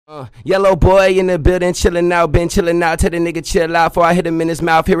Yellow boy in the building, chillin' out, been chillin' out. Tell the nigga chill out before I hit him in his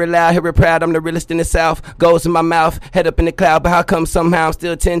mouth. Hear it loud, hear it proud, I'm the realest in the South. Goes in my mouth, head up in the cloud, but how come somehow I'm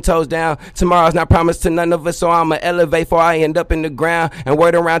still 10 toes down? Tomorrow's not promised to none of us, so I'ma elevate before I end up in the ground. And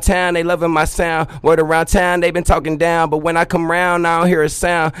word around town, they loving my sound. Word around town, they been talking down, but when I come round, I don't hear a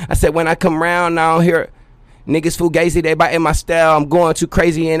sound. I said when I come round, I don't hear it. Niggas fugazi, they biting my style. I'm going too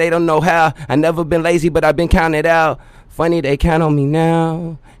crazy and they don't know how. I never been lazy, but I've been counted out. Funny they count on me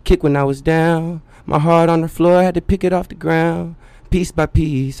now. Kick when I was down. My heart on the floor, I had to pick it off the ground. Piece by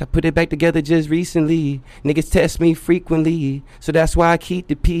piece, I put it back together just recently. Niggas test me frequently, so that's why I keep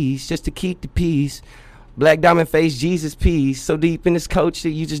the peace, just to keep the peace. Black diamond face, Jesus peace. So deep in this culture,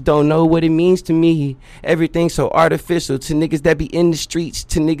 you just don't know what it means to me. Everything's so artificial. To niggas that be in the streets,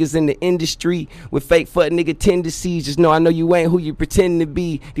 to niggas in the industry with fake fuck nigga tendencies. Just know I know you ain't who you pretend to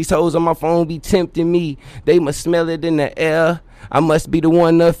be. These hoes on my phone be tempting me. They must smell it in the air. I must be the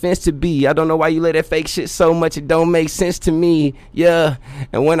one the offense to be. I don't know why you let that fake shit so much, it don't make sense to me. Yeah,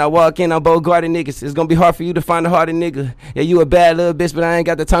 and when I walk in, I'm both guarding niggas. It's gonna be hard for you to find a harder nigga. Yeah, you a bad little bitch, but I ain't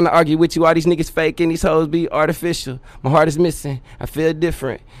got the time to argue with you. All these niggas fake and these hoes be artificial. My heart is missing, I feel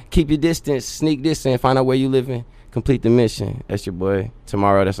different. Keep your distance, sneak this in, find out where you living. Complete the mission. That's your boy.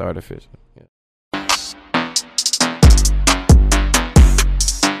 Tomorrow, that's artificial. Yeah.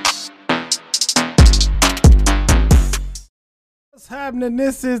 What's happening?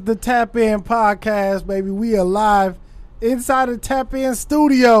 This is the Tap In Podcast, baby. We are live inside the Tap In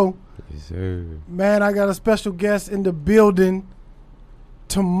studio. Yes, sir. Man, I got a special guest in the building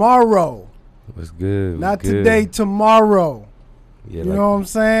tomorrow. What's good? Not today, tomorrow. Yeah, you know what I'm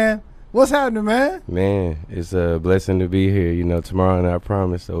saying? What's happening, man? Man, it's a blessing to be here. You know, tomorrow, and I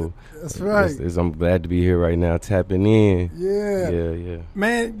promise. So that's right. I'm glad to be here right now, tapping in. Yeah.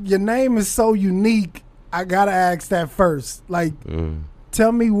 Man, your name is so unique. I gotta ask that first. Like,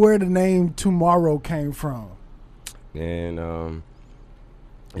 tell me where the name Tomorrow came from. And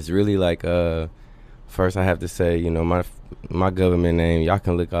it's really like first I have to say, you know, my government name. Y'all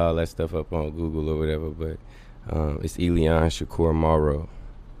can look all that stuff up on Google or whatever, but it's Elian Shakur Morrow.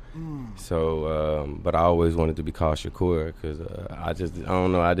 So, but I always wanted to be called Shakur because I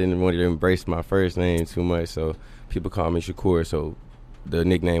don't know. I didn't want to embrace my first name too much, so people call me Shakur. So the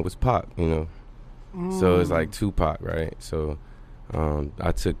nickname was Pac, you know. So it's like Tupac, right? So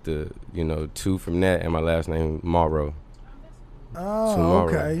I took the, you know, two from that and my last name, Morrow. Oh, Tomorrow.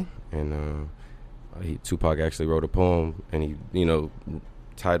 okay. And Tupac actually wrote a poem and he, you know,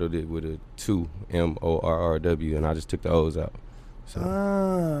 titled it with a 2, M-O-R-R-W, and I just took the O's out. So,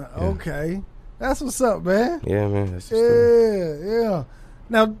 yeah. Okay. That's what's up, man. Yeah, man. That's just it. Yeah.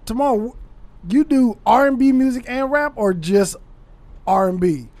 Now, Tomorrow, you do R&B music and rap or just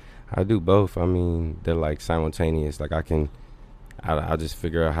R&B? I do both. I mean, they're like simultaneous. Like I just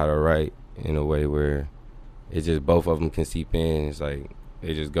figure out how to write in a way where it's just both of them can seep in. It's like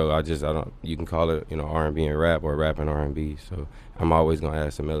they just go. You can call it, you know, R&B and rap or rap and R&B. So I'm always gonna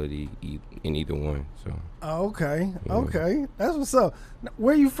add some melody in either one. So. Okay. Yeah. Okay. That's what's up.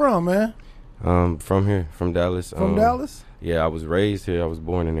 Where you from, man? From here, from Dallas. From Dallas? Yeah, I was raised here. I was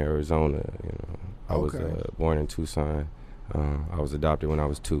born in Arizona. You know, I was born in Tucson. I was adopted when I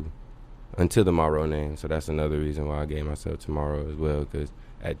was 2. Until the Morrow name, so that's another reason why I gave myself Tomorrow as well, because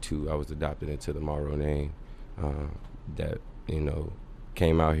at 2 I was adopted into the Morrow name that, you know,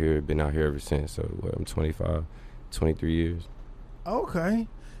 came out here, been out here ever since. So I'm 25, 23 years. Okay.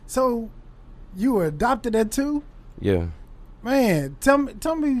 So you were adopted at 2? Yeah. Man, tell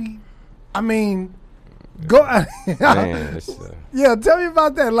me, I mean, go out. Man, yeah, tell me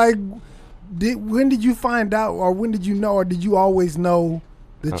about that. Like, when did you find out, or when did you know, or did you always know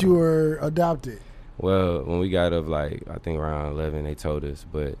that you were adopted? Well, when we got up, like, I think around 11, they told us,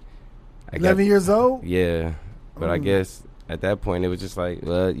 but 11 years old? Yeah. But I guess at that point, it was just like,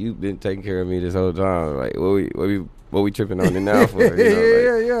 well, you've been taking care of me this whole time. Like, what we tripping on it now for? You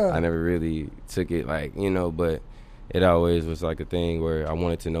know, yeah. I never really took it, like, you know, but it always was like a thing where I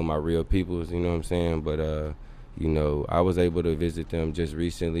wanted to know my real peoples, you know what I'm saying? But, you know, I was able to visit them just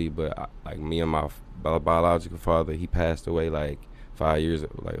recently, but, like, me and my biological father, he passed away, like,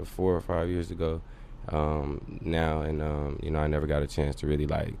 4 or 5 years ago now, and you know, I never got a chance to really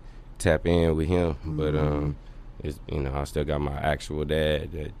like tap in with him, but it's, you know, I still got my actual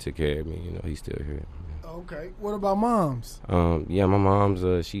dad that took care of me. You know, he's still here. Okay. What about moms? Yeah, my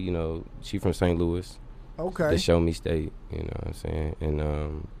mom's she, you know, she from St. Louis. Okay. The Show Me State, you know what I'm saying,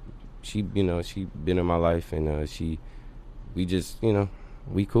 and she, you know, she been in my life, and we just, you know,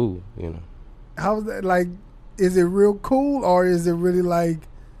 we cool, you know. How's that like? Is it real cool, or is it really like,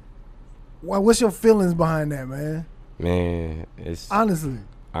 what's your feelings behind that, man? Man, it's honestly,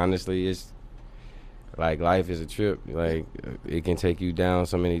 honestly, it's like life is a trip. Like it can take you down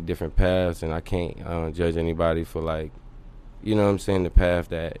so many different paths, and I can't judge anybody for like, you know what I'm saying, the path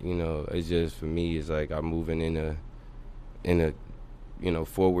that, you know, it's just for me, it's like I'm moving in a you know,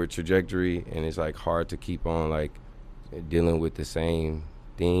 forward trajectory, and it's like hard to keep on like dealing with the same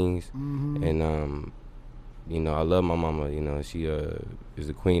things. Mm-hmm. And you know, I love my mama, you know, she is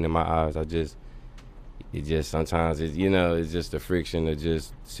a queen in my eyes. It just sometimes it's, you know, it's just the friction of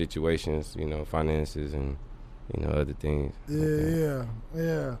just situations, you know, finances and, you know, other things. Yeah.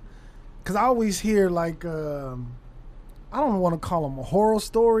 Because I always hear like I don't want to call them horror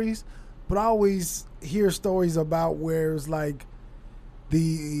stories, but I always hear stories about where it's like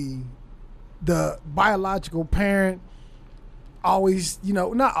the biological parent always, you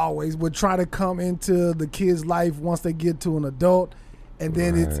know, not always, would try to come into the kid's life once they get to an adult, and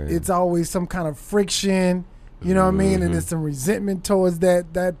then it's always some kind of friction, you know what I mean, and there's some resentment towards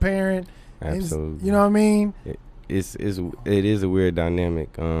that parent. Absolutely. You know what I mean? It is a weird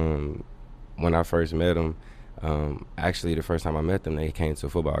dynamic. When I first met them, actually the first time I met them, they came to a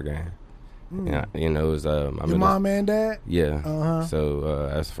football game. Yeah, you know, it was your mom and dad. Yeah. Uh-huh. So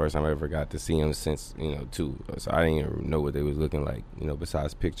that's the first time I ever got to see them since, you know, too. So I didn't even know what they was looking like, you know,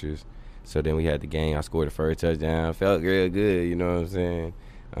 besides pictures. So then we had the game. I scored the first touchdown. Felt real good, you know what I'm saying?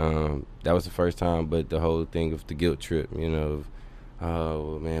 That was the first time, but the whole thing of the guilt trip, you know,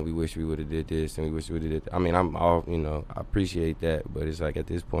 oh man, we wish we would have did this, and we wish we would have did that. I mean, I'm all, you know, I appreciate that, but it's like at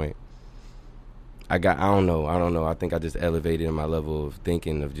this point, I don't know. I think I just elevated in my level of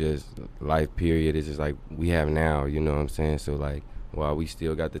thinking of just life, period. It's just like we have now, you know what I'm saying? So like, while we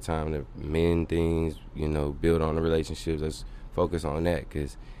still got the time to mend things, you know, build on the relationships, let's focus on that,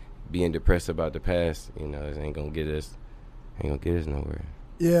 because being depressed about the past, you know, it ain't gonna get us nowhere.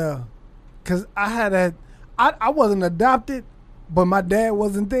 Yeah, because I had I wasn't adopted, but my dad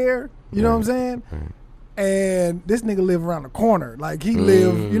wasn't there, you know what I'm saying? Right. And this nigga lived around the corner. Like he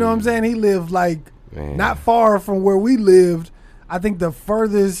lived, you know what I'm saying? He lived like not far from where we lived. I think the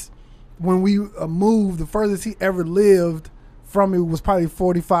furthest, when we moved, the furthest he ever lived from me was probably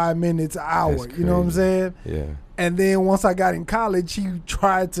 45 minutes, an hour. You know what I'm saying? Yeah. And then once I got in college, he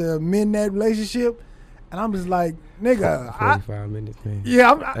tried to mend that relationship. And I'm just like, nigga. 45 minutes, man.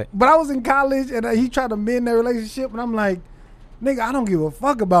 Yeah, but I was in college, and he tried to mend that relationship. And I'm like, nigga, I don't give a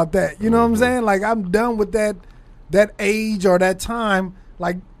fuck about that. You know what I'm saying? Like, I'm done with that age or that time.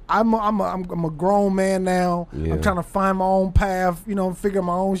 Like, I'm a grown man now. Yeah. I'm trying to find my own path, you know, figure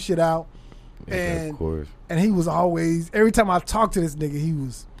my own shit out. Yeah, and of course. And he was always, every time I talked to this nigga, he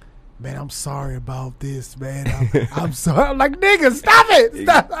was, man, I'm sorry about this, man. I'm sorry. I'm like, nigga, stop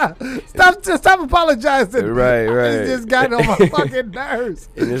it. Stop apologizing. Right. He just got on my fucking nerves.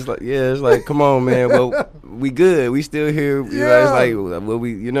 And it's like, come on, man. Well, we good. We still here. You know, it's like, well,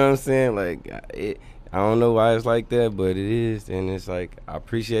 you know what I'm saying? Like, I don't know why it's like that, but it is. And it's like, I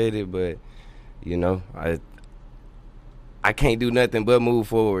appreciate it, but, you know, I can't do nothing but move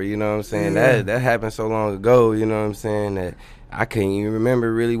forward, you know what I'm saying? Yeah. That happened so long ago, you know what I'm saying, that I couldn't even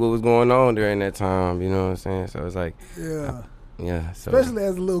remember really what was going on during that time, you know what I'm saying? So it's like, so. Especially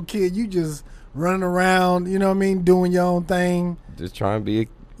as a little kid, you just running around, you know what I mean, doing your own thing. Just trying to be a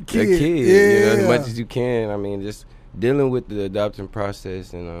kid, you know, as much as you can. I mean, just dealing with the adoption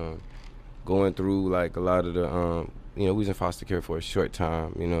process and going through like a lot of the, you know, we was in foster care for a short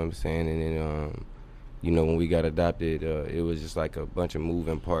time, you know what I'm saying, and then, you know, when we got adopted, it was just like a bunch of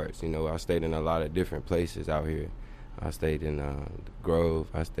moving parts. You know, I stayed in a lot of different places out here. I stayed in Grove.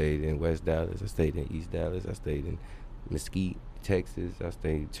 I stayed in West Dallas. I stayed in East Dallas. I stayed in Mesquite, Texas. I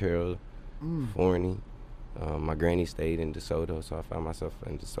stayed in Terrell, Forney. My granny stayed in DeSoto, so I found myself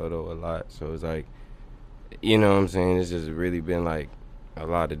in DeSoto a lot. So it's like, you know what I'm saying? It's just really been like a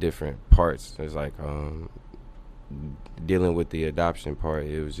lot of different parts. It's like dealing with the adoption part,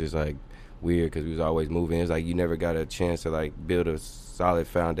 it was just like weird because we was always moving. It's like you never got a chance to like build a solid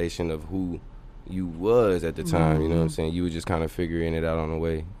foundation of who you was at the time, you know what I'm saying? You were just kind of figuring it out on the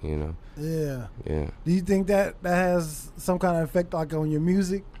way, you know? Yeah. Do you think that has some kind of effect like on your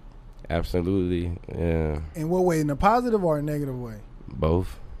music? Absolutely, yeah. In what way? In a positive or a negative way?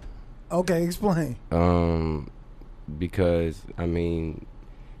 Both. Okay, explain. Because, I mean,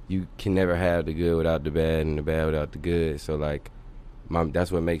 you can never have the good without the bad and the bad without the good. So, like,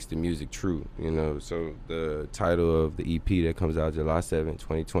 that's what makes the music true, you know. So the title of the EP that comes out July 7th,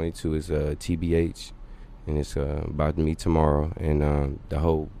 2022 is TBH, and it's about me tomorrow. And the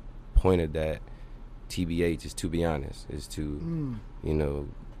whole point of that TBH is to be honest, is to, you know,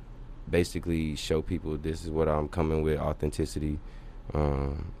 basically show people this is what I'm coming with, authenticity. I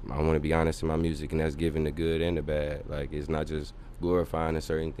want to be honest in my music, and that's giving the good and the bad. Like, it's not just glorifying a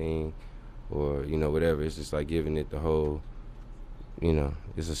certain thing or, you know, whatever. It's just like giving it the whole, you know,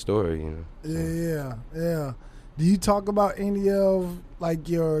 it's a story, you know. Yeah. Do you talk about any of like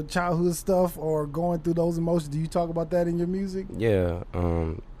your childhood stuff or going through those emotions? Do you talk about that in your music? Yeah.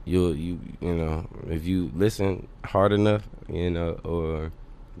 You know, if you listen hard enough, you know, or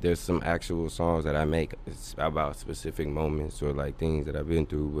there's some actual songs that I make it's about specific moments or like things that I've been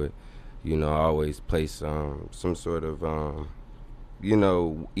through, but you know, I always place some sort of you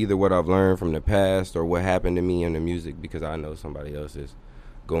know, either what I've learned from the past or what happened to me in the music, because I know somebody else is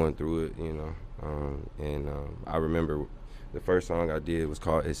going through it, you know. I remember the first song I did was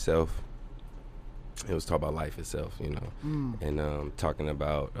called Itself. It was talking about life itself, you know, and talking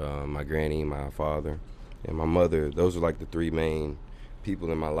about my granny, my father, and my mother. Those are like the three main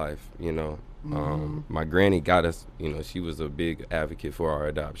people in my life, you know. My granny got us, you know, she was a big advocate for our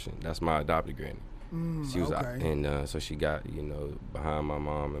adoption. That's my adopted granny. She was, okay. And so she got, you know, behind my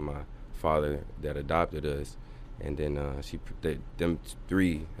mom and my father that adopted us, and then them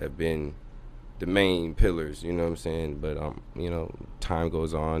three have been the main pillars, you know what I'm saying? But you know, time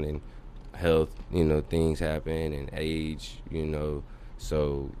goes on and health, you know, things happen and age, you know,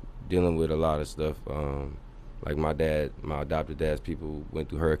 so dealing with a lot of stuff. Like my adopted dad's people went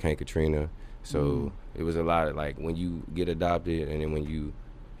through Hurricane Katrina, so it was a lot of like when you get adopted and then when you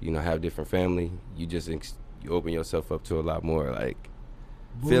know, have different family, you just you open yourself up to a lot more like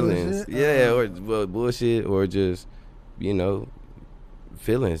feelings, or bullshit, or just, you know,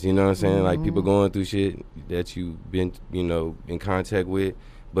 feelings, you know what I'm saying? Like people going through shit that you've been, you know, in contact with,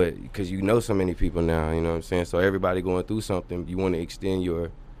 but because you know so many people now, you know what I'm saying? So everybody going through something, you want to extend your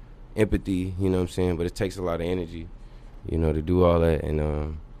empathy, you know what I'm saying? But it takes a lot of energy, you know, to do all that,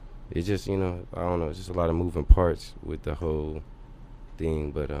 and it's just, you know, I don't know, it's just a lot of moving parts with the whole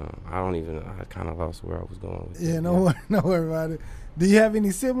thing, but I kind of lost where I was going with it. No worry about it. Do you have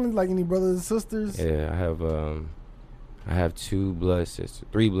any siblings, like any brothers and sisters? Yeah, I have three blood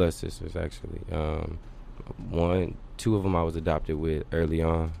sisters actually. Two of them I was adopted with early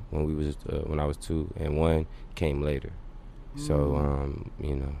on when I was 2, and one came later. So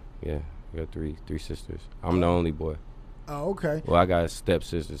you know, yeah, I got three sisters. I'm the only boy. Oh, okay. Well, I got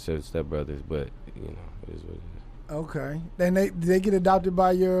stepsisters, stepbrothers, but you know, it is what it is. Okay. Then did they get adopted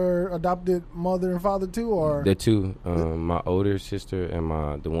by your adopted mother and father too, or the two? My older sister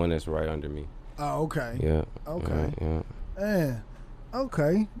and the one that's right under me. Oh, okay. Yeah. Okay. Yeah. Man.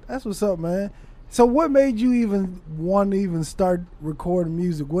 Okay. That's what's up, man. So what made you even want to even start recording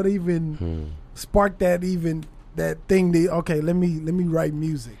music? What even sparked that thing that, okay, let me write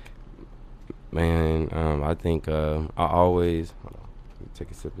music? Man, I think I always, hold on, let me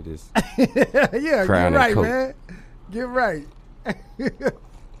take a sip of this. Yeah, Crown get right, Coke. man. Get right.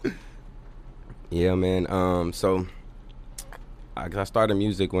 Yeah, man. So I started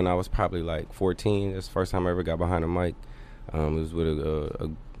music when I was probably like 14. That's the first time I ever got behind a mic. It was with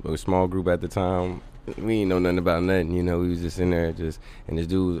a small group at the time. We didn't know nothing about nothing, you know. We was just in there, and this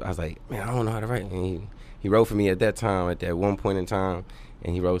dude, I was like, man, I don't know how to write. And he wrote for me at that time, at that one point in time,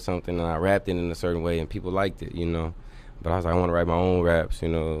 and he wrote something, and I rapped it in a certain way, and people liked it, you know. But I was like, I want to write my own raps, you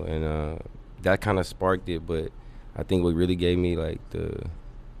know, and that kind of sparked it. But I think what really gave me like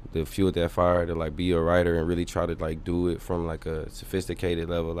the fuel, that fire to like be a writer and really try to like do it from like a sophisticated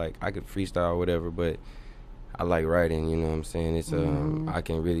level. Like I could freestyle or whatever, but I like writing, you know what I'm saying? It's I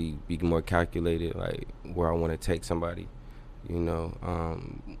can really be more calculated, like where I want to take somebody, you know,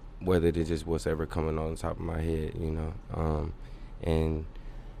 whether it's just what's ever coming on top of my head, you know. And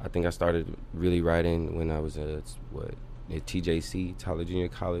I think I started really writing when I was at TJC, Tyler Junior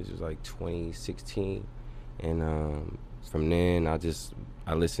College. It was like 2016, and from then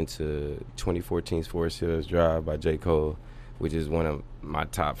I listened to 2014's Forest Hills Drive by J. Cole, which is one of my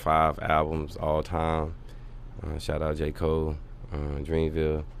top 5 albums all time. Shout out J. Cole,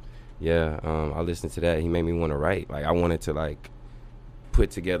 Dreamville. Yeah, I listened to that. He made me want to write. Like I wanted to like put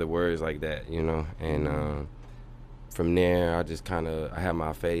together words like that, you know. And from there, I had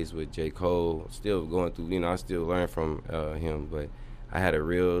my phase with J. Cole. Still going through, you know, I still learn from him, but I had a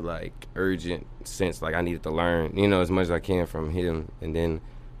real like urgent sense like I needed to learn, you know, as much as I can from him. And then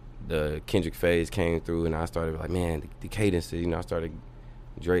the Kendrick phase came through, and I started like, man, the cadences, you know. I started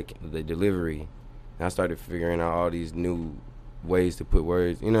Drake, the delivery. And I started figuring out all these new ways to put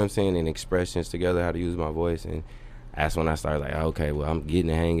words, you know what I'm saying, and expressions together, how to use my voice. And that's when I started like, okay, well, I'm getting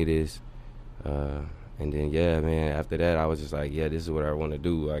the hang of this. And then, yeah, man, after that, I was just like, yeah, this is what I want to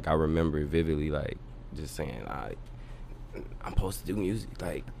do. Like, I remember it vividly, like, just saying, I'm supposed to do music.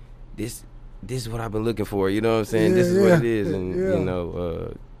 Like, this is what I've been looking for, you know what I'm saying? This is what it is. And, you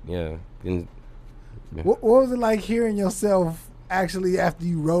know, yeah. And, What was it like hearing yourself actually after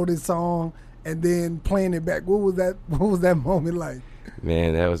you wrote a song and then playing it back? What was that moment like?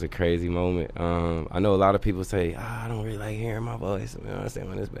 Man, that was a crazy moment. I know a lot of people say, I don't really like hearing my voice. You know what I'm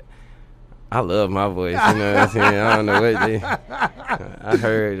saying? But I love my voice. You know what I'm saying? I don't know what they. I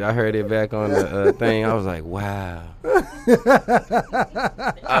heard it back on the thing. I was like, wow.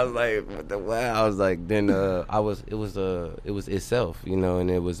 I was like, what the wow. I was like, then it was itself, you know, and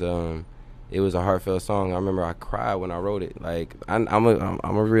it was a heartfelt song. I remember I cried when I wrote it. Like I'm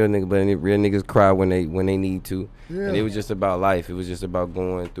a real nigga, but real niggas cry when they need to. Yeah. And it was just about life. It was just about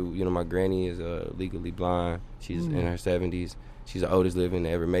going through. You know, my granny is legally blind. She's in her 70s. She's the oldest living to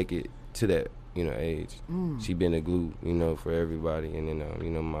ever make it to that, you know, age. She been a glue, you know, for everybody. And then you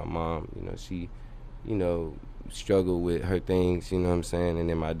know, my mom, you know, she, you know, struggled with her things. You know what I'm saying? And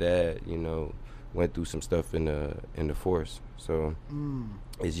then my dad, you know, went through some stuff in the force. So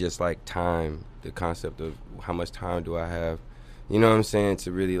it's just like time, the concept of how much time do I have, you know what I'm saying,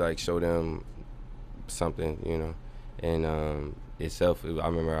 to really like show them something, you know. And itself, I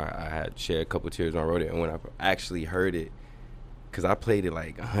remember I had shed a couple tears when I wrote it, and when I actually heard it, because I played it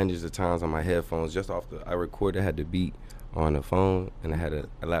like hundreds of times on my headphones, just off I had the beat on the phone, and I had a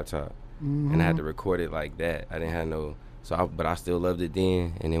laptop, and I had to record it like that. I didn't have no, but I still loved it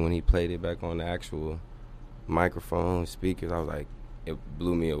then. And then when he played it back on the actual microphone, speakers, I was like, it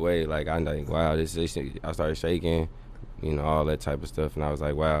blew me away. Like, I'm like, wow, I started shaking, you know, all that type of stuff. And I was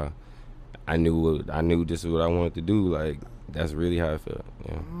like, wow, I knew this is what I wanted to do. Like, that's really how I felt.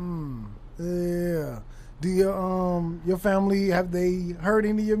 Yeah. Yeah. Do your family, have they heard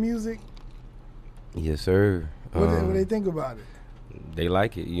any of your music? Yes, sir. What do they think about it? They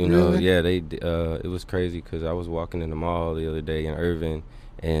like it, you know. Yeah, it was crazy because I was walking in the mall the other day in Irving,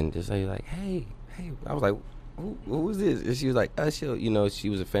 and just like, hey, I was like, who is this? And she was like, you know, she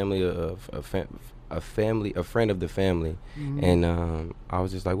was a friend of the family, and I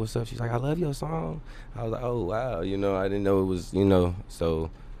was just like, what's up? She's like, I love your song. I was like, oh wow, you know, I didn't know it was, you know, so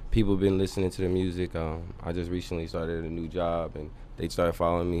people been listening to the music. I just recently started a new job, and they started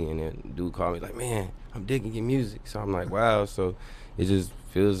following me, and then dude called me like, man, I'm digging your music. So I'm like, wow. So it just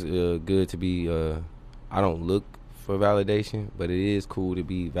feels good to be, I don't look for validation, but it is cool to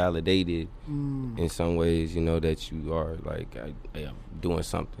be validated in some ways, you know, that you are like doing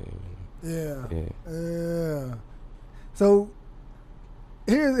something. Yeah. So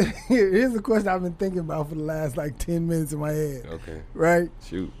here's the question I've been thinking about for the last like 10 minutes in my head. Okay. Right?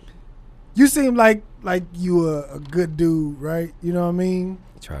 Shoot. You seem like you a good dude, right? You know what I mean?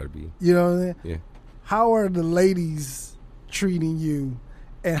 Try to be. You know what I mean? Yeah. How are the ladies treating you,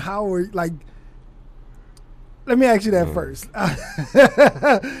 and how are, like, let me ask you that first.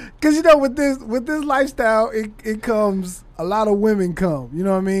 Because, you know, with this lifestyle, it comes, a lot of women come, you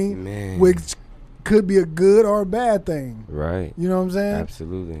know what I mean? Man. Which could be a good or a bad thing. Right. You know what I'm saying?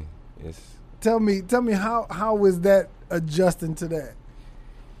 Absolutely. It's. Tell me how is that adjusting to that?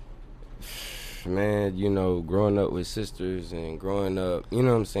 Man, you know, growing up with sisters and growing up, you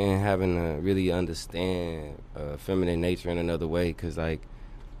know what I'm saying, having to really understand feminine nature in another way, because, like,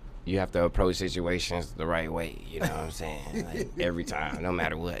 you have to approach situations the right way, you know what I'm saying, like, every time, no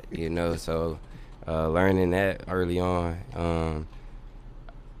matter what, you know. So learning that early on,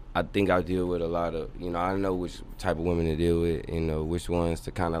 I think I deal with a lot of, you know, I know which type of women to deal with, you know, which ones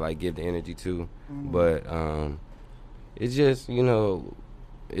to kind of, like, give the energy to, but it's just, you know,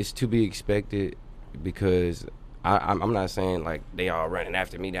 it's to be expected, because I'm not saying like they all running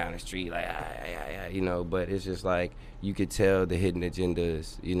after me down the street like you know, but it's just like you could tell the hidden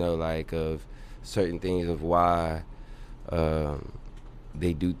agendas, you know, like of certain things of why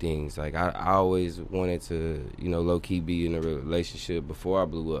they do things. Like I always wanted to, you know, low key be in a relationship before I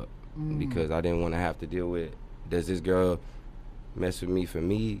blew up, because I didn't want to have to deal with, does this girl mess with me for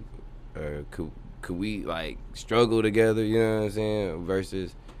me, or could we like struggle together, you know what I'm saying,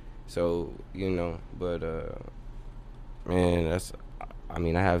 versus, so, you know, but man, that's, I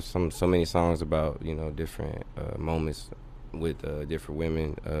mean, I have so many songs about, you know, different moments with different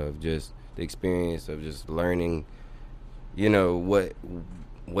women, of just the experience of just learning, you know,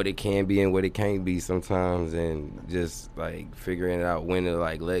 what it can be and what it can't be sometimes, and just like figuring out when to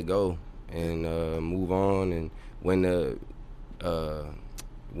like let go and move on, and when to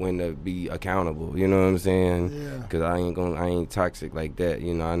be accountable, you know what I'm saying? Yeah. Because I ain't toxic like that,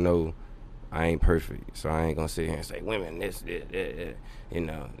 you know. I know I ain't perfect, so I ain't gonna sit here and say women this, you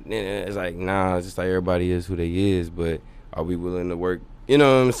know. It's like, nah, it's just like everybody is who they is, but are we willing to work, you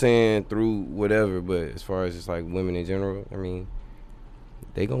know what I'm saying, through whatever? But as far as just like women in general, I mean,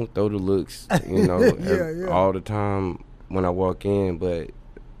 they gonna throw the looks, you know, yeah. all the time when I walk in, but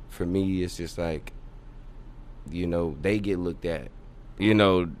for me, it's just like, you know, they get looked at, you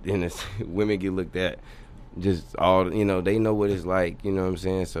know, and it's, women get looked at, just all, you know, they know what it's like, you know what I'm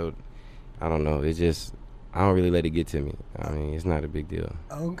saying? So I don't know. It's just, I don't really let it get to me. I mean, it's not a big deal.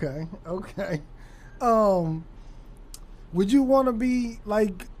 Okay. Would you want to be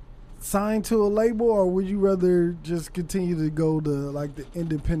like signed to a label, or would you rather just continue to go the like the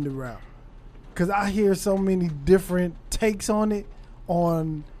independent route? Because I hear so many different takes on it,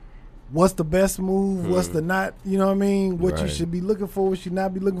 on what's the best move, what's the not, you know what I mean? What you should be looking for, what you should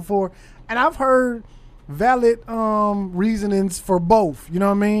not be looking for. And I've heard valid reasonings for both, you know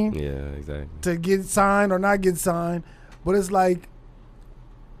what I mean? Yeah, exactly. To get signed or not get signed. But it's like,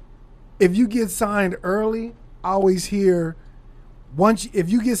 if you get signed early, I always hear, if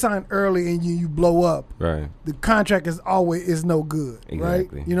you get signed early and you blow up, right, the contract is no good,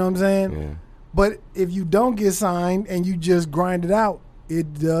 exactly. Right? You know what I'm saying? Yeah. But if you don't get signed and you just grind it out,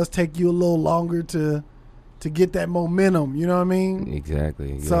 it does take you a little longer to get that momentum. You know what I mean?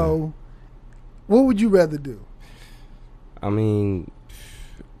 Exactly. Yeah. So, what would you rather do? I mean,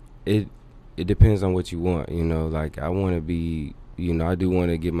 it depends on what you want. You know, like I want to be. You know, I do want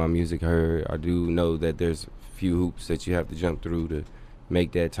to get my music heard. I do know that there's a few hoops that you have to jump through to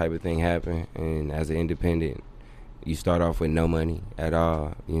make that type of thing happen. And as an independent, you start off with no money at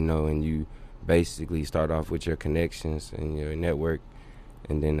all. You know, and you basically start off with your connections and your network,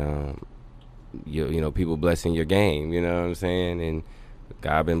 and then you know, people blessing your game, you know what I'm saying? And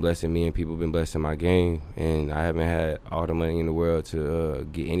God been blessing me and people been blessing my game, and I haven't had all the money in the world to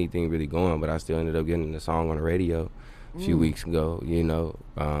get anything really going, but I still ended up getting the song on the radio a few weeks ago, you know.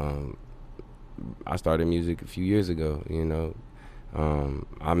 I started music a few years ago, you know.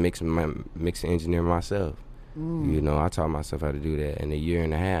 I mix and engineer myself. You know, I taught myself how to do that in a year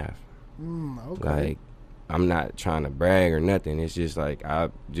and a half. Okay. Like, I'm not trying to brag or nothing. It's just like I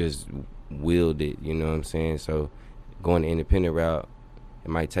just willed it, you know what I'm saying? So going the independent route, it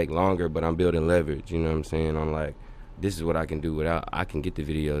might take longer, but I'm building leverage, you know what I'm saying? I'm like, this is what I can do without, I can get the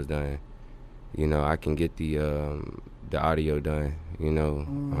videos done. You know, I can get the audio done, you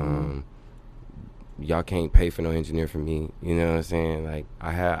know. Y'all can't pay for no engineer for me, you know what I'm saying? Like,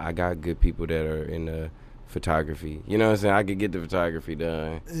 I got good people that are in the photography, you know what I'm saying? I could get the photography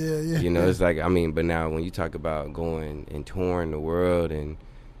done. Yeah. You know, it's like, I mean, but now when you talk about going and touring the world and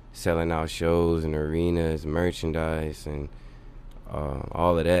selling out shows and arenas, merchandise, and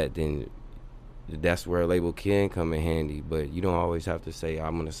all of that, then that's where a label can come in handy. But you don't always have to say,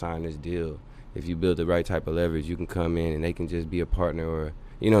 I'm going to sign this deal. If you build the right type of leverage, you can come in and they can just be a partner, or,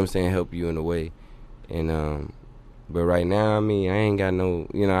 you know what I'm saying, help you in a way. And but right now, I mean, I ain't got no,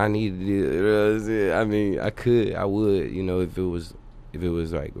 you know, I need to do, you know what I'm saying? I mean, I would, you know, if it was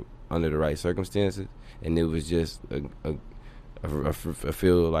like under the right circumstances, and it was just a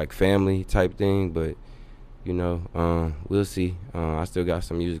feel like family type thing. But, you know, we'll see. I still got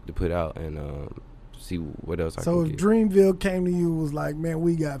some music to put out, and see what else I can So get. if Dreamville came to you and was like, man,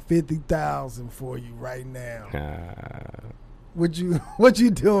 we got 50,000 for you right now, what you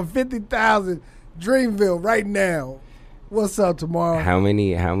doing? 50,000 Dreamville right now. What's up tomorrow? How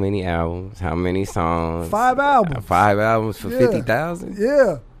many albums? How many songs? 5 albums. 5 albums for 50,000?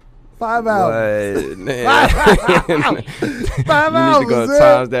 Yeah. 5 albums. What? Man. 5 You albums. need to go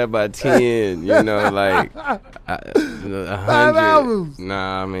times that by 10, you know, like 100. 5 albums.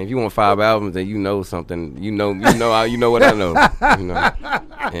 Nah, man, if you want 5 albums, then you know something. You know what I know. You know,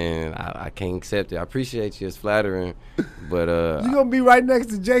 and I can't accept it. I appreciate you, it's flattering, but you gonna be right next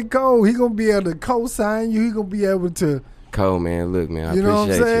to J. Cole. He gonna be able to co-sign you. He gonna be able to. Cole, man, look, man, I You know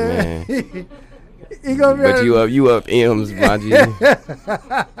what I'm appreciate you, saying? man. He gonna be But able you up M's, my G.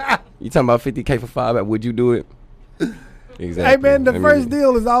 You talking about 50K for 5? Would you do it? Exactly. Hey man, the first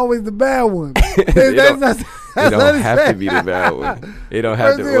deal is always the bad one. It don't have to be the bad one. It don't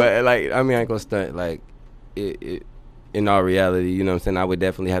have First to. deal. Well, like, I mean, I ain't gonna stunt. Like, it in all reality, you know what I'm saying? I would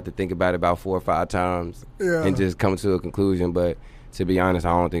definitely have to think about it about 4 or 5 times and just come to a conclusion. But to be honest, I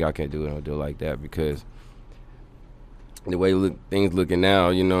don't think I can do it on a deal like that, because the way things looking now,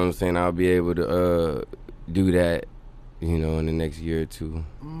 you know what I'm saying, I'll be able to do that, you know, in the next year or two.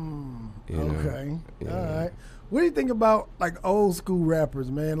 You know? Okay. Yeah. All right. What do you think about like old school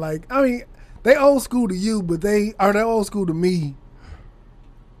rappers, man? Like, I mean, they old school to you, but they old school to me.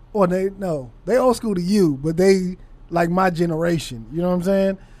 Or they old school to you, but they like my generation. You know what I'm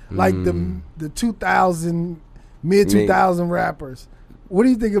saying? Like the 2000 mid 2000 rappers. What do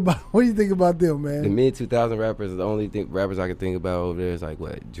you think about them, man? The mid 2000 rappers, the only rappers I can think about over there is like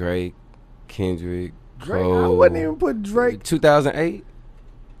what? Drake, Kendrick, Drake. Cole. I wouldn't even put Drake. 2008.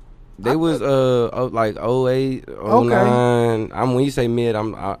 They was like 08, 09. When you say mid,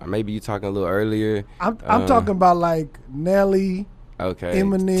 maybe you talking a little earlier. I'm talking about like Nelly. Okay.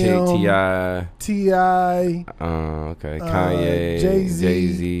 Eminem, T.I. Okay. Kanye,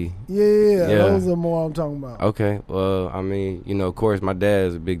 Jay-Z. Yeah, those are more I'm talking about. Okay. Well, I mean, of course, my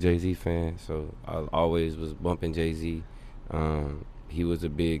dad's a big Jay-Z fan, so I always was bumping Jay-Z. He was a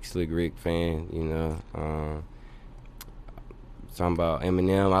big Slick Rick fan, Talking about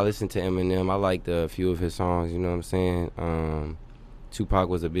Eminem, I listened to Eminem. I liked a few of his songs, you know what I'm saying? Tupac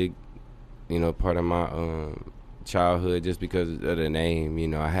was a big, part of my childhood just because of the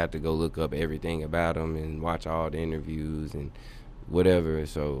name. I had to go look up everything about him and watch all the interviews and whatever.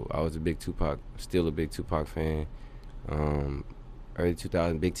 So I was still a big Tupac fan. Early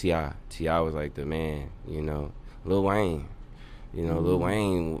 2000, big T.I. T.I. was like the man, Lil Wayne. Lil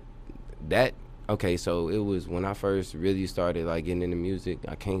Wayne, okay, so it was when I first really started like getting into music.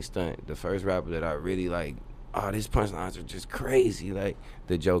 I can't stunt. The first rapper that I really like, these punchlines are just crazy, like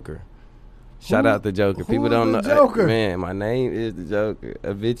The Joker. Shout out The Joker. People don't know. Joker? Man, my name is The Joker.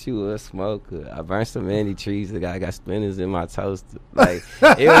 Habitual smoker. I burned so many trees. I got splinters in my toaster. Like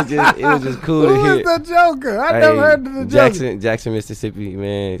it was just cool to hear. Who is The Joker? I never heard of The Joker. Jackson, Mississippi,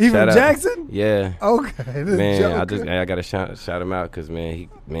 man. He from Jackson? Yeah. Okay. Man, I gotta shout him out because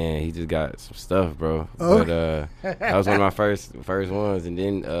he just got some stuff, bro. Okay. But that was one of my first ones. And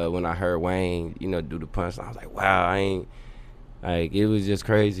then when I heard Wayne, do the punchline, I was like, wow, Like, it was just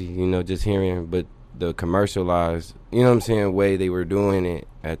crazy, just hearing, but the commercialized, way they were doing it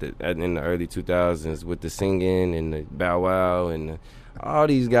in the early 2000s with the singing and the Bow Wow and all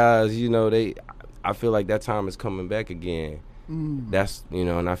these guys, I feel like that time is coming back again. That's,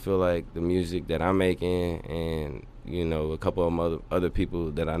 and I feel like the music that I'm making and, a couple of other people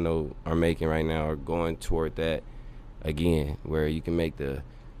that I know are making right now are going toward that again, where you can make the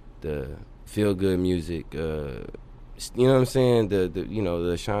feel-good music, you know what I'm saying? The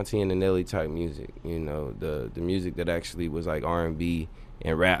Shanti and the Nelly type music. The music that actually was like R&B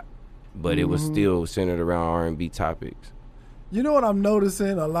and rap, but it was still centered around R&B topics. You know what I'm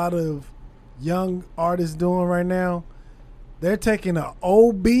noticing? A lot of young artists doing right now. They're taking an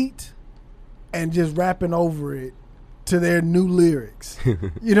old beat and just rapping over it to their new lyrics.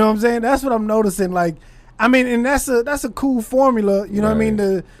 You know what I'm saying? That's what I'm noticing. Like, I mean, and that's a cool formula. You know what I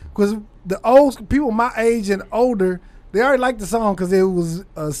mean? Because the old people my age and older, they already liked the song because it was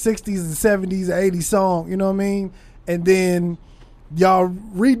a 60s and 70s, 80s song, you know what I mean? And then y'all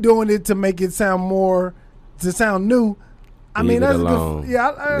redoing it to make it sound new. I mean, that's alone. Good.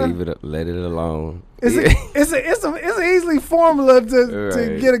 Yeah, let it alone. It's an easily formula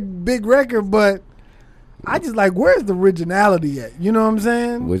to get a big record, but I just like, where's the originality at? You know what I'm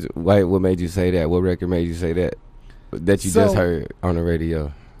saying? What made you say that? What record made you say that? That you just heard on the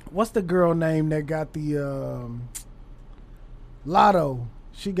radio? What's the girl name that got the Lotto?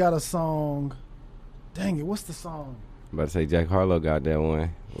 She got a song. Dang it, what's the song? I'm about to say Jack Harlow got that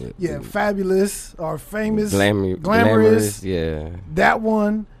one. Yeah, Fabulous or Famous. Glamorous, yeah. That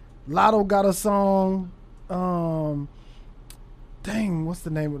one. Lotto got a song. Dang, what's the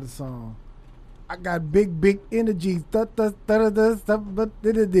name of the song? I got big energy. Yeah.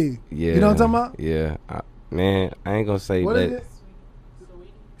 You know what I'm talking about? Yeah. Man, I ain't gonna say what is it?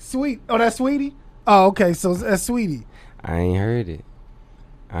 Sweet. Oh, that's Sweetie? Oh, okay. So that's Sweetie. I ain't heard it.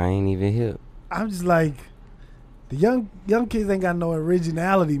 I ain't even hip. I'm just like, the young kids ain't got no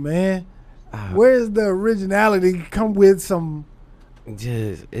originality, man. Where's the originality come with some?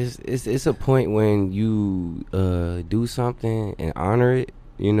 Just it's a point when you do something and honor it,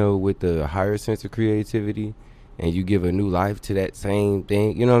 with the higher sense of creativity, and you give a new life to that same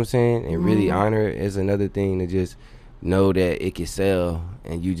thing. You know what I'm saying? And really honor it is another thing to just know that it can sell,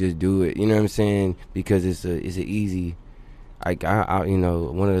 and you just do it. You know what I'm saying? Because it's an easy. Like I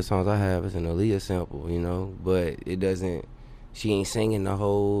one of the songs I have is an Aaliyah sample, but it doesn't. She ain't singing the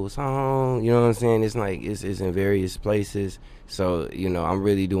whole song. You know what I'm saying? It's like it's in various places. So I'm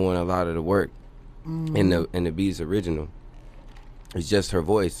really doing a lot of the work, and the beat's original. It's just her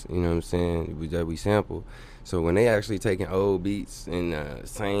voice. You know what I'm saying? That we sample. So when they actually taking old beats and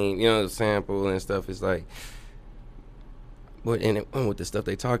same sample and stuff, it's like. But with the stuff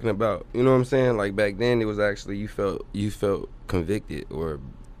they talking about, you know what I'm saying? Like back then, it was actually you felt convicted or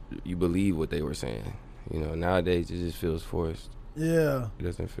you believe what they were saying. Nowadays it just feels forced. Yeah, it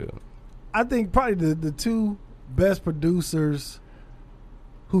doesn't feel. I think probably the two best producers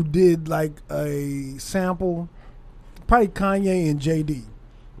who did like a sample, probably Kanye and JD.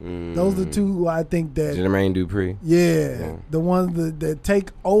 Those are two who I think that Jermaine Dupri. Yeah, the ones that take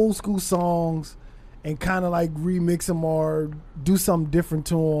old school songs and kind of like remix them or do something different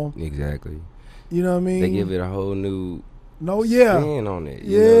to them. Exactly. You know what I mean? They give it a whole new yeah. spin on it.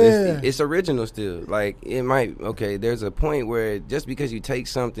 Yeah. You know, it's original still. Like, it might, there's a point where just because you take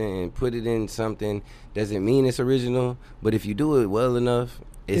something and put it in something doesn't mean it's original, but if you do it well enough,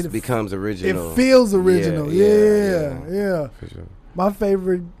 it becomes original. It feels original. Yeah. For sure. My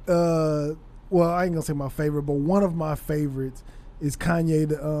favorite, well, I ain't gonna say my favorite, but one of my favorites is Kanye,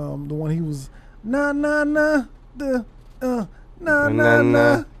 the one he was, nah, nah, nah, nah, nah,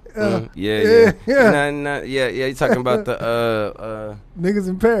 nah. Yeah. You talking about the niggas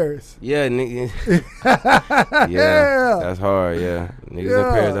in Paris? Yeah, yeah, that's hard. Yeah, niggas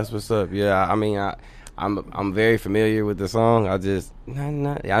in Paris. That's what's up. Yeah, I mean, I'm very familiar with the song. I just I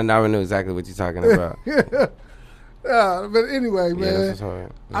never knew exactly what you're talking about. Yeah, but anyway, man, that's what's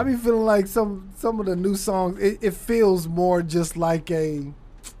hard. Yeah. I be feeling like some of the new songs. It feels more just like a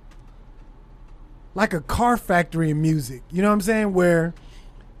car factory in music. You know what I'm saying? Where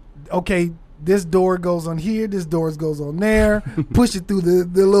okay, this door goes on here, this door goes on there, push it through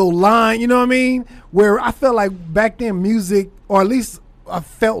the little line, you know what I mean? Where I felt like back then music, or at least I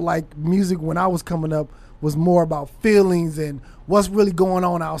felt like music when I was coming up was more about feelings and what's really going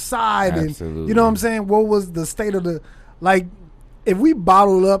on outside. Absolutely. And you know what I'm saying? What was the state of the, like, if we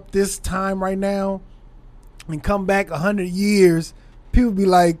bottled up this time right now and come back 100 years, people be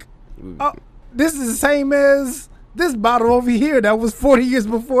like, oh, this is the same as this bottle over here that was 40 years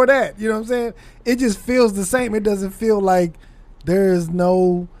before that. You know what I'm saying? It just feels the same. It doesn't feel like there is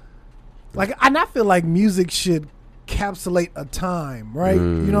no, like, and I feel like music should encapsulate a time, right? You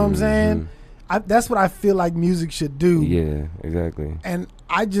know what I'm saying? That's what I feel like music should do. Yeah, exactly. And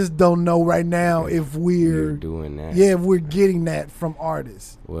I just don't know right now if we're doing that. Yeah, if we're getting that from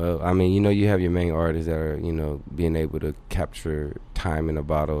artists. Well, I mean, you have your main artists that are, being able to capture time in a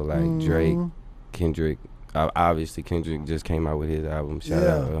bottle, like Drake, Kendrick. Obviously, Kendrick just came out with his album. Shout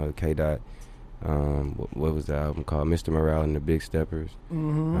out K. Dot. What was the album called? Mr. Morale and the Big Steppers.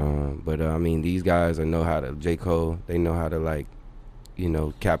 But I mean, these guys know how to. J. Cole, they know how to, like,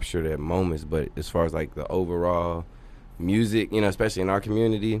 capture their moments. But as far as like the overall music, especially in our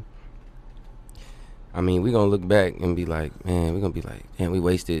community, I mean, we're gonna look back and be like, man, we're gonna be like, damn, we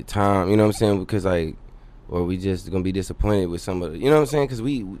wasted time. You know what I'm saying? Because or we just gonna be disappointed with some of the, you know what I'm saying? Because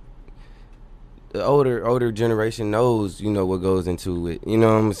the older generation knows, what goes into it. You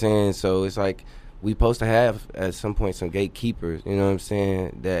know what I'm saying? So it's like we supposed to have at some point some gatekeepers. You know what I'm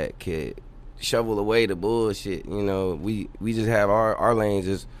saying? That could shovel away the bullshit. We just have our lanes.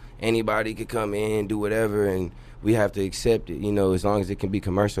 Just anybody could come in, do whatever, and we have to accept it. As long as it can be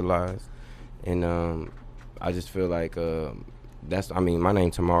commercialized. And I just feel like my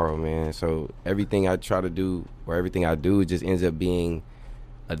name Tomorrow, man. So everything I try to do or everything I do just ends up being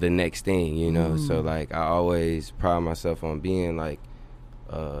the next thing, So like I always pride myself on being like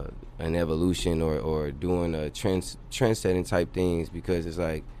an evolution or doing a trend-setting type things, because it's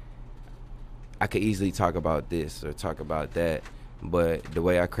like I could easily talk about this or talk about that, but the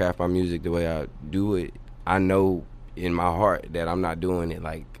way I craft my music, the way I do it, I know in my heart that I'm not doing it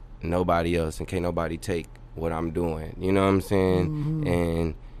like nobody else, and can't nobody take what I'm doing. You know what I'm saying?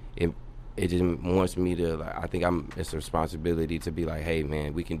 And it just wants me to, like, I think it's a responsibility to be like, hey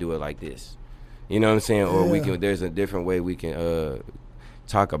man, we can do it like this. You know what I'm saying? Or there's a different way we can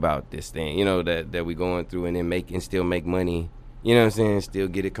talk about this thing, that we're going through, and then still make money. You know what I'm saying? Still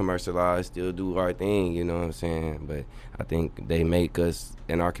get it commercialized, still do our thing, you know what I'm saying? But I think they make us,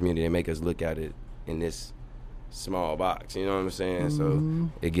 in our community, they make us look at it in this small box, you know what I'm saying? So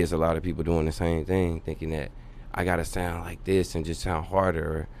it gets a lot of people doing the same thing, thinking that I gotta sound like this and just sound harder,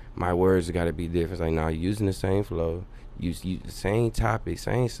 or my words gotta be different. It's like, nah, you're using the same flow, use the same topic,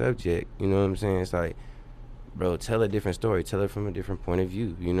 same subject, you know what I'm saying? It's like, bro, tell a different story, tell it from a different point of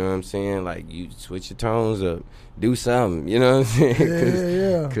view, you know what I'm saying? Like, you switch your tones up, do something, you know what I'm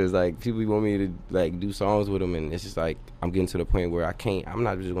saying? Cause like, people want me to like do songs with them, and it's just like, I'm getting to the point where I'm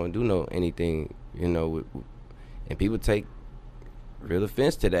not just gonna do anything, and people take real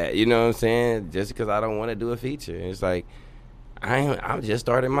offense to that, you know what I'm saying? Just because I don't want to do a feature. And it's like, I'm just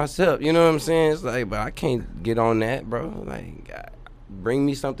starting myself, you know what I'm saying? It's like, but I can't get on that, bro. Like, bring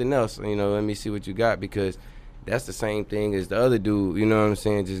me something else, let me see what you got, because that's the same thing as the other dude, you know what I'm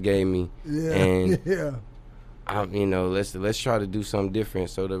saying, just gave me. Let's try to do something different.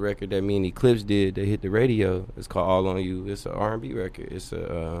 So the record that me and Eclipse did that hit the radio, it's called All On You. It's an R&B record. It's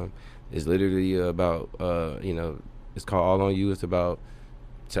literally about it's called All On You. It's about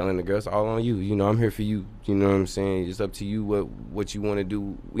telling the girls, all on you. I'm here for you. You know what I'm saying? It's up to you what you want to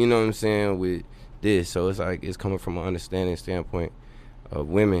do. You know what I'm saying with this. So it's like, it's coming from an understanding standpoint. of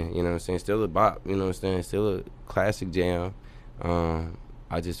women. You know what I'm saying? Still a bop. You know what I'm saying? Still a classic jam.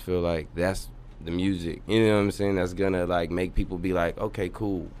 I just feel like that's the music. You know what I'm saying? That's gonna like make people be like, okay,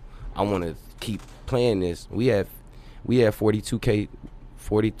 cool. I want to keep playing this. We have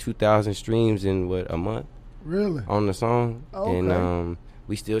 42,000 streams in what, a month? Really? On the song. Okay. And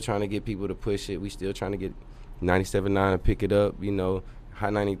we still trying to get people to push it. We still trying to get 97.9 to pick it up, you know, High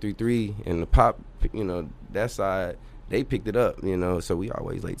 93.3 and the pop, you know, that side, they picked it up, you know, so we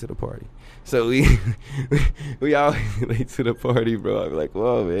always late to the party. So we always late to the party, bro. I'm like,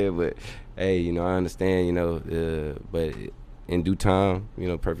 whoa, man, but hey, you know, I understand, you know, but in due time, you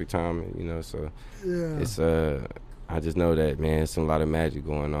know, perfect time, you know, so Yeah. it's I just know that, man, it's a lot of magic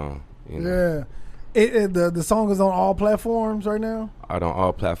going on, you know. Yeah. The song is on all platforms right now? Out on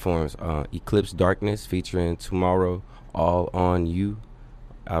all platforms. Eclipse Darkness featuring Tomorrow, All On You.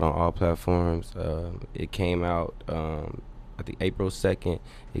 Out on all platforms. It came out, I think, April 2nd.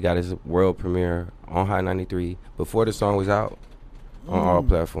 It got its world premiere on High 93 before the song was out on all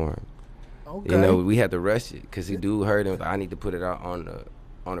platforms. Okay. You know, we had to rush it because the dude heard it. I need to put it out on the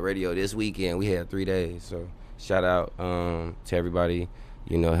radio this weekend. We had 3 days. So shout out to everybody,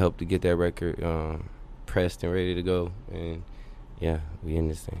 you know, helped to get that record pressed and ready to go. And yeah, we in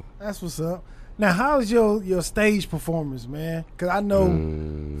this thing. That's what's up. Now, how's your stage performance, man? Because I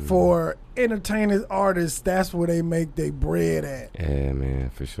know for entertainers, artists, that's where they make their bread at. Yeah, man,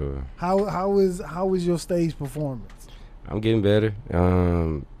 for sure. How is your stage performance? I'm getting better.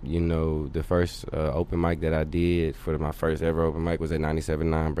 You know, the first open mic that I did for my first ever open mic was at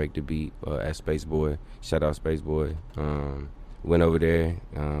 97.9 Break the Beat at Space Boy. Shout out Space Boy. Went over there,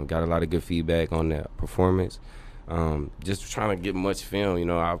 got a lot of good feedback on that performance. Just trying to get much film. You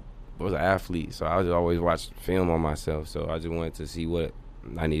know, I was an athlete, so I was always watch film on myself. So I just wanted to see what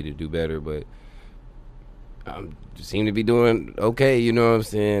I needed to do better, but I seem to be doing okay. You know what I'm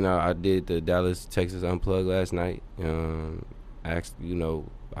saying? I did the Dallas, Texas Unplugged last night. Asked, you know,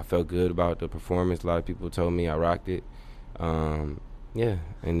 I felt good about the performance. A lot of people told me I rocked it. Yeah,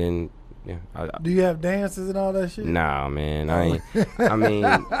 and then. Yeah. Do you have dances and all that shit? Nah, man. I ain't. I mean,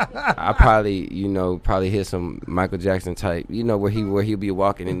 I probably, you know, hit some Michael Jackson type, you know, where he'll be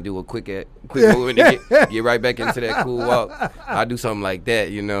walking and do a quick movement and get right back into that cool walk. I do something like that,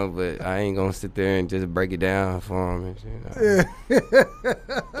 you know, but I ain't gonna sit there and just break it down for him. And shit,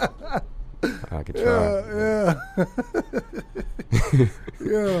 I could try.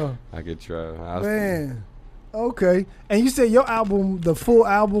 Yeah. I could try. Man. Okay. And you said your album, the full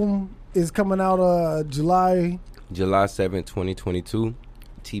album, is coming out July 7th, 2022,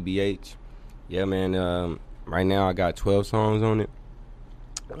 TBH. Yeah, man. Right now I got 12 songs on it.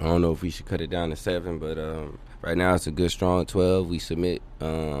 I don't know if we should cut it down to 7, but right now it's a good strong 12. We submit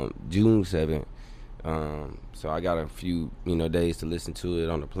June 7th. So I got a few, you know, days to listen to it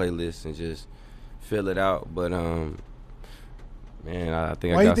on the playlist and just fill it out. But man, I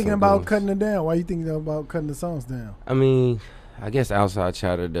think Why I got you thinking some about goals. cutting it down? Why you thinking about cutting the songs down? I mean, I guess Outside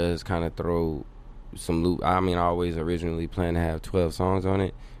Chatter does kind of throw some loop. I mean, I always originally planned to have 12 songs on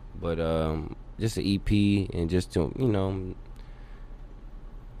it, but just an EP and just to, you know,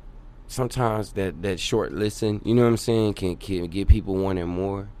 sometimes that short listen, you know what I'm saying, can get people wanting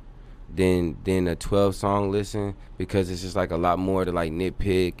more than a 12 song listen, because it's just like a lot more to like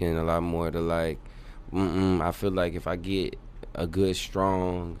nitpick and a lot more to like. I feel like if I get a good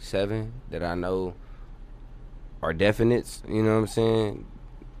strong 7 that I know are definites, you know what I'm saying?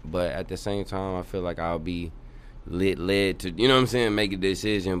 But at the same time, I feel like I'll be led to, you know what I'm saying, make a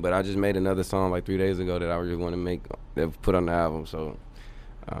decision. But I just made another song like 3 days ago that I really want to make, that put on the album. So,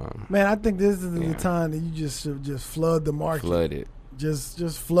 man, I think this is the time that you just should just flood the market. Flood it.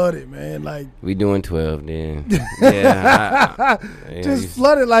 Just flood it, man. Like we doing 12 then. Yeah. Just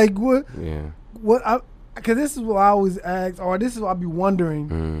flood it. Like what? Yeah. Because this is what I always ask, or this is what I be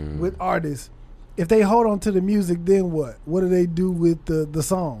wondering with artists. If they hold on to the music, then what? What do they do with the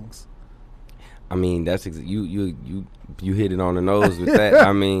songs? I mean, that's you hit it on the nose with that.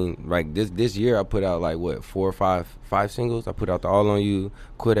 I mean, like this year I put out like what 4 or 5 singles. I put out the All On You,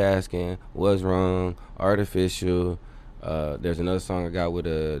 Quit Asking, What's Wrong, Artificial. There's another song I got with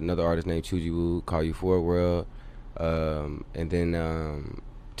another artist named Chuji Woo, Call You For a World, and then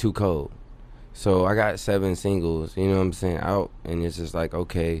Too Cold. So I got 7 singles, you know what I'm saying, out, and it's just like,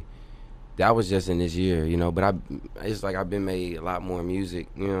 okay, that was just in this year, you know, but it's like I've been made a lot more music,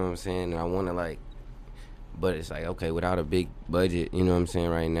 you know what I'm saying, and I want to like, but it's like, okay, without a big budget, you know what I'm saying,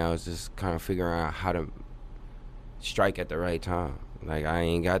 right now, it's just kind of figuring out how to strike at the right time. Like, I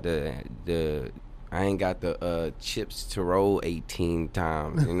ain't got the I ain't got the chips to roll 18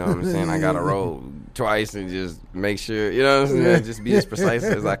 times. You know what I'm saying? I gotta roll twice and just make sure. You know what I'm saying? Just be as precise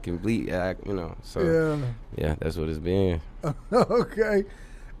as I can be. You know. So yeah, that's what it's been. Okay,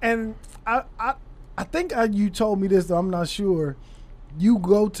 and I think you told me this. I'm not sure. You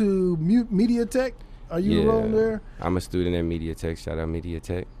go to Media Tech? Are you on there? I'm a student at Media Tech. Shout out Media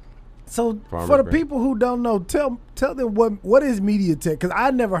Tech. So for the people who don't know, tell them what is Media Tech, because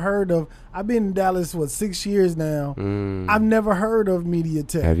I never heard of. I've been in Dallas 6 years now. I've never heard of Media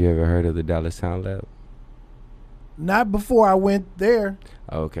Tech. Have you ever heard of the Dallas Sound Lab? Not before I went there.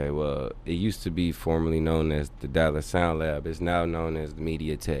 Okay, well, it used to be formerly known as the Dallas Sound Lab. It's now known as the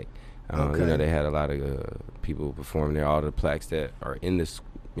Media Tech. You know, they had a lot of people perform there. All the plaques that are in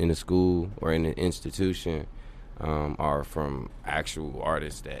the school or in the institution are from actual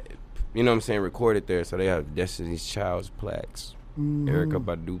artists that, you know what I'm saying, recorded there. So they have Destiny's Child's plaques, Erykah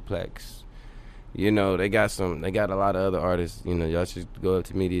Badu plaques. You know, they got a lot of other artists. You know, y'all should go up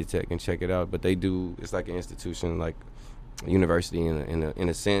to Media Tech and check it out. But they do, it's like an institution, like a university in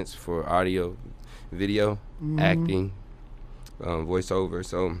a sense, for audio, video, acting, voiceover.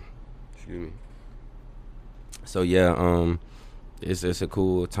 So, excuse me. So yeah, it's a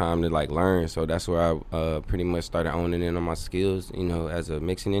cool time to like learn. So that's where I pretty much started owning in on my skills. You know, as a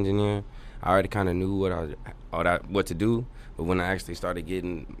mixing engineer, I already kind of knew what to do. But when I actually started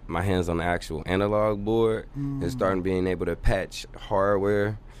getting my hands on the actual analog board and starting being able to patch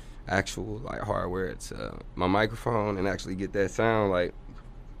actual hardware to my microphone and actually get that sound, like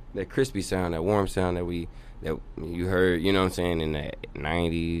that crispy sound, that warm sound that you heard, you know what I'm saying, in the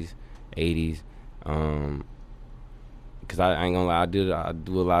 90s, 80s. Cause I ain't gonna lie, I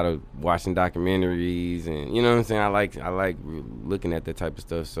do a lot of watching documentaries, and you know what I'm saying. I like looking at that type of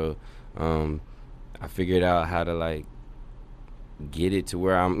stuff. So I figured out how to like get it to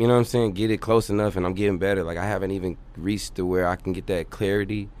where I'm, you know what I'm saying, get it close enough, and I'm getting better. Like I haven't even reached to where I can get that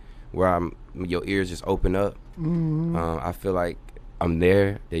clarity, where your ears just open up. I feel like I'm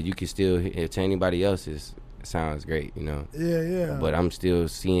there, that you can still hear. To anybody else's, it sounds great, you know. Yeah. But I'm still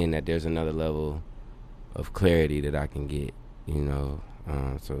seeing that there's another level of clarity that I can get, you know.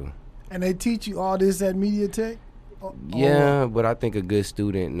 So. And they teach you all this at Media Tech? Yeah, but I think a good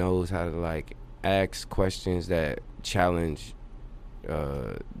student knows how to like ask questions that challenge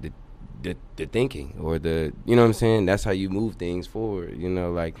the thinking, or the, you know what I'm saying. That's how you move things forward. You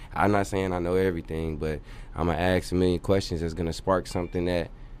know, like I'm not saying I know everything, but I'm gonna ask a million questions that's gonna spark something that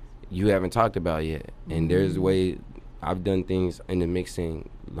you haven't talked about yet. And there's a way I've done things in the mixing,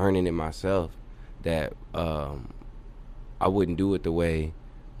 learning it myself, that I wouldn't do it the way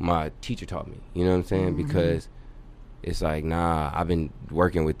my teacher taught me. You know what I'm saying? Because it's like, nah, I've been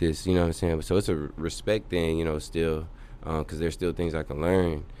working with this, you know what I'm saying? So it's a respect thing, you know, still, because there's still things I can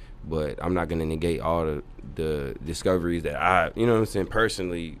learn, but I'm not going to negate all the discoveries that I, you know what I'm saying,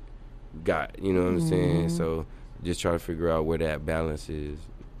 personally got, you know what I'm saying? So just try to figure out where that balance is.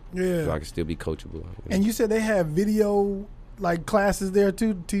 Yeah. So I can still be coachable. You know? And you said they have video like classes there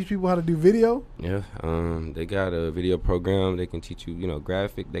too, to teach people how to do video? Yeah, they got a video program. They can teach you, you know,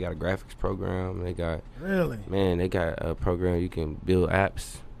 they got a graphics program. They got, really, man, they got a program you can build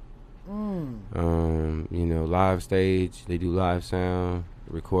apps. You know, live stage. They do live sound,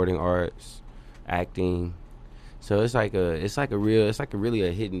 recording arts, acting. So it's like really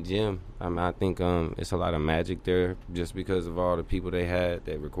a hidden gem. I mean, I think it's a lot of magic there, just because of all the people they had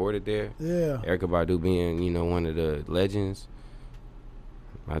that recorded there. Yeah, Erykah Badu being, you know, one of the legends.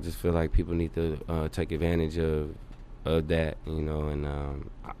 I just feel like people need to take advantage of that, you know. And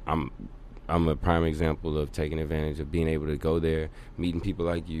I'm a prime example of taking advantage of being able to go there, meeting people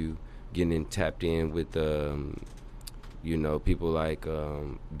like you, getting tapped in with you know, people like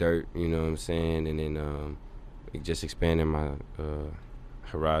Dirt, you know what I'm saying, and then just expanding my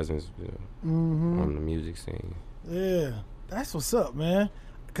horizons, you know, on the music scene. Yeah, that's what's up, man.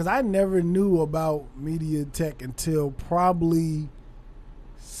 Because I never knew about Media Tech until probably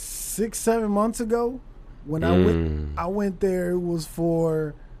 6-7 months ago, when I went there. It was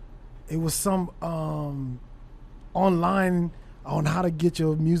some online on how to get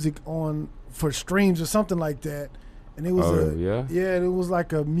your music on for streams or something like that, and it was it was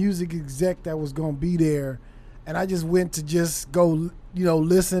like a music exec that was gonna be there. And I just went to just go, you know,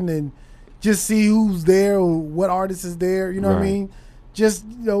 listen and just see who's there or what artist is there, you know what I mean? Just,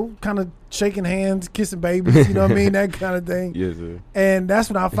 you know, kind of shaking hands, kissing babies, you know what I mean? That kind of thing. Yes, sir. And that's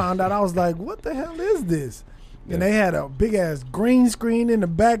when I found out. I was like, what the hell is this? Yeah. And they had a big-ass green screen in the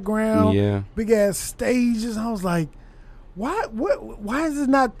background, big-ass stages. I was like, why is it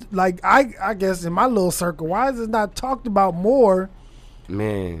not, like, I guess in my little circle, why is it not talked about more?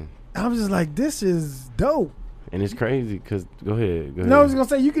 Man. I was just like, this is dope. And it's crazy because go ahead. No, I was gonna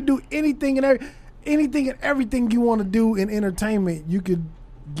say you could do anything and everything you want to do in entertainment. You could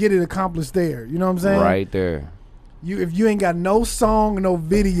get it accomplished there. You know what I'm saying? Right there. If you ain't got no song, no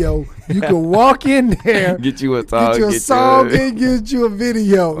video, you can walk in there, get you a song, and get you a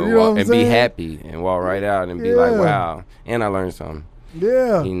video. You know what I'm and saying? Be happy and walk right out and be like, wow. And I learned something.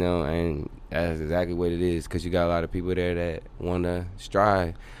 Yeah. You know, and that's exactly what it is because you got a lot of people there that want to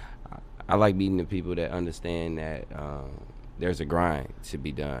strive. I like meeting the people that understand that there's a grind to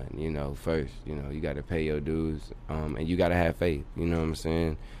be done. You know, first, you know, you got to pay your dues, and you got to have faith. You know what I'm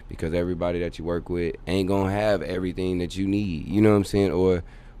saying? Because everybody that you work with ain't gonna have everything that you need. You know what I'm saying?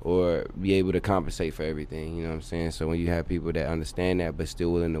 Or be able to compensate for everything. You know what I'm saying? So when you have people that understand that but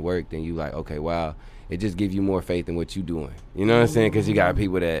still willing to work, then you like, okay, wow. It just gives you more faith in what you doing. You know what I'm saying? Because you got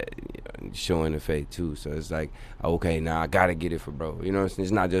people that showing the faith too. So it's like, okay, now I gotta get it for bro. You know what I'm saying?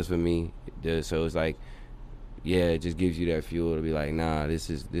 It's not just for me. So it's like, yeah, it just gives you that fuel to be like, nah, this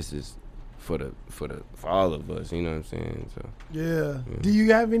is for all of us. You know what I'm saying? So yeah. Do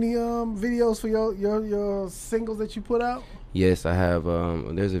you have any videos for your singles that you put out? Yes, I have.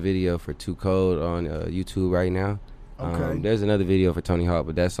 There's a video for Too Cold on YouTube right now. Okay. There's another video for Tony Hawk,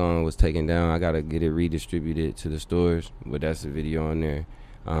 but that song was taken down. I gotta get it redistributed to the stores, but that's the video on there.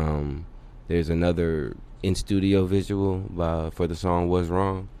 There's another in studio visual for the song "What's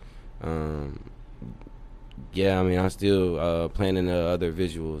Wrong." Yeah, I mean, I'm still planning the other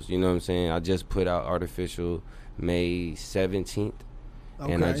visuals. You know what I'm saying? I just put out Artificial May 17th,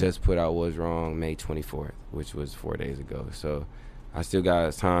 and I just put out What's Wrong May 24th, which was 4 days ago. So I still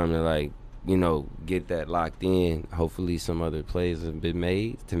got time to like, you know, get that locked in. Hopefully some other plays have been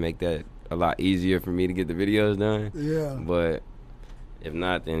made to make that a lot easier for me to get the videos done. Yeah. But if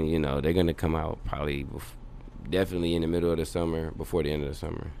not, then, you know, they're going to come out probably definitely in the middle of the summer, before the end of the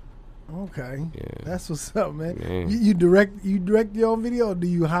summer. Okay. Yeah. That's what's up, man. You direct your own video, or do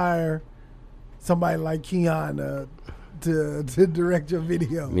you hire somebody like Keon to direct your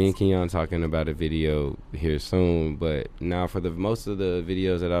videos? Me and Keon talking about a video here soon, but now for the most of the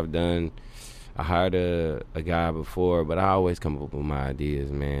videos that I've done, I hired a guy before, but I always come up with my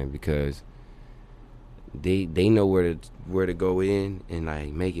ideas, man, because they know where to go in and like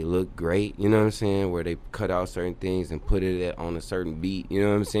make it look great, you know what I'm saying? Where they cut out certain things and put it on a certain beat, you know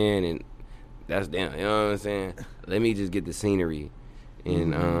what I'm saying? And that's them, you know what I'm saying? Let me just get the scenery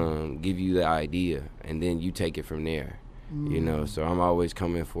and give you the idea, and then you take it from there. You know, so I'm always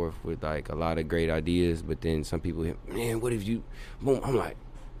coming forth with like a lot of great ideas, but then some people hit, man, what if you, boom, I'm like,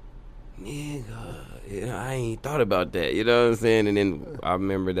 nigga, I ain't thought about that, you know what I'm saying? And then I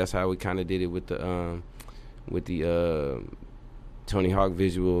remember that's how we kind of did it with the Tony Hawk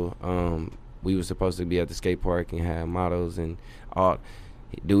visual. We were supposed to be at the skate park and have models and all.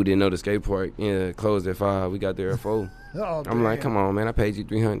 Dude didn't know the skate park, closed at 5. We got there at 4. I'm like, come on, man, I paid you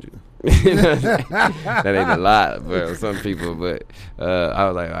 $300. That ain't a lot for some people, but I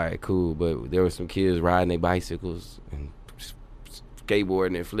was like, all right, cool. But there were some kids riding their bicycles and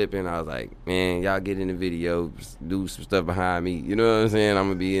skateboarding and flipping. I was like, man, y'all get in the video, do some stuff behind me. You know what I'm saying? I'm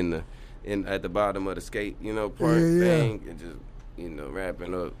gonna be at the bottom of the skate, park thing, and just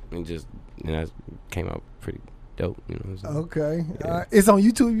wrapping up and that came out pretty dope. You know what I'm saying? Okay, yeah. It's on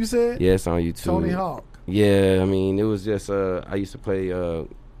YouTube. You said? Yeah, it's on YouTube. Tony Hawk. Yeah, I mean, it was just I used to play.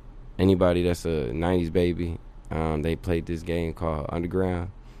 Anybody that's a 90s baby, they played this game called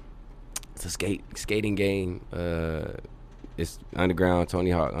Underground. It's a skating game. It's Underground, Tony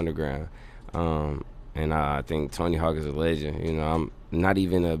Hawk Underground. And I think Tony Hawk is a legend. I'm not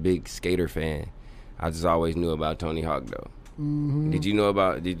even a big skater fan. I just always knew about Tony Hawk, though. Mm-hmm. Did you know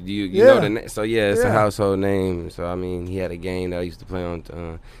about, you know the name? So, yeah, it's a household name. So, I mean, he had a game that I used to play on,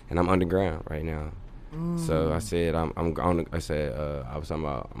 and I'm underground right now. So I said, I was talking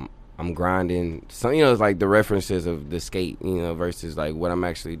about, I'm grinding. So, it's like the references of the skate, versus like what I'm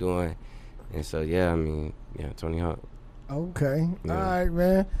actually doing. And so, yeah, I mean, Tony Hawk. Okay. Yeah. All right,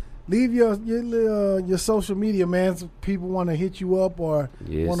 man. Leave your social media, man, so people want to hit you up or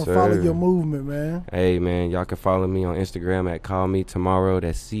want to follow your movement, man. Hey, man, y'all can follow me on Instagram at Call Me Tomorrow.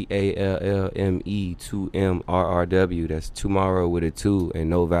 That's CALLME 2MRRW. That's tomorrow with a 2 and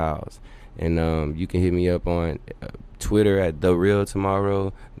no vowels. And you can hit me up on Twitter at The Real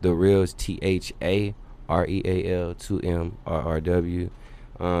Tomorrow. The Real is THAREAL 2MRRW.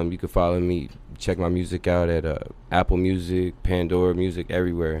 You can follow me, check my music out at Apple Music, Pandora Music,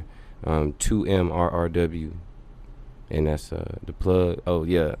 everywhere. 2MRRW. And that's the plug. Oh,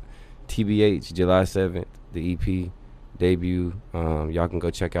 yeah. TBH, July 7th, the EP debut. Y'all can go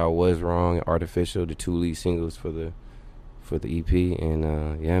check out What's Wrong and Artificial, the 2 lead singles for for the EP,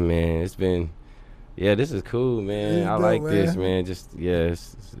 and yeah, man, it's been. Yeah, this is cool, man. It's I dope, like man. this, man. Just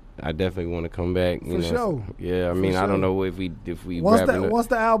I definitely want to come back. You For know, sure. Yeah, I For mean, I sure. don't know if we Once wrapping up. once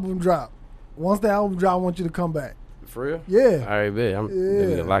the album drop, I want you to come back. For real? Yeah. All right, bet. I'm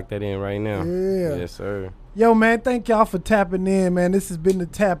gonna lock that in right now. Yeah. Yes, sir. Yo, man, thank y'all for tapping in, man. This has been the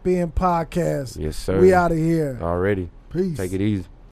Tap In Podcast. Yes, sir. We out of here. Already. Peace. Take it easy.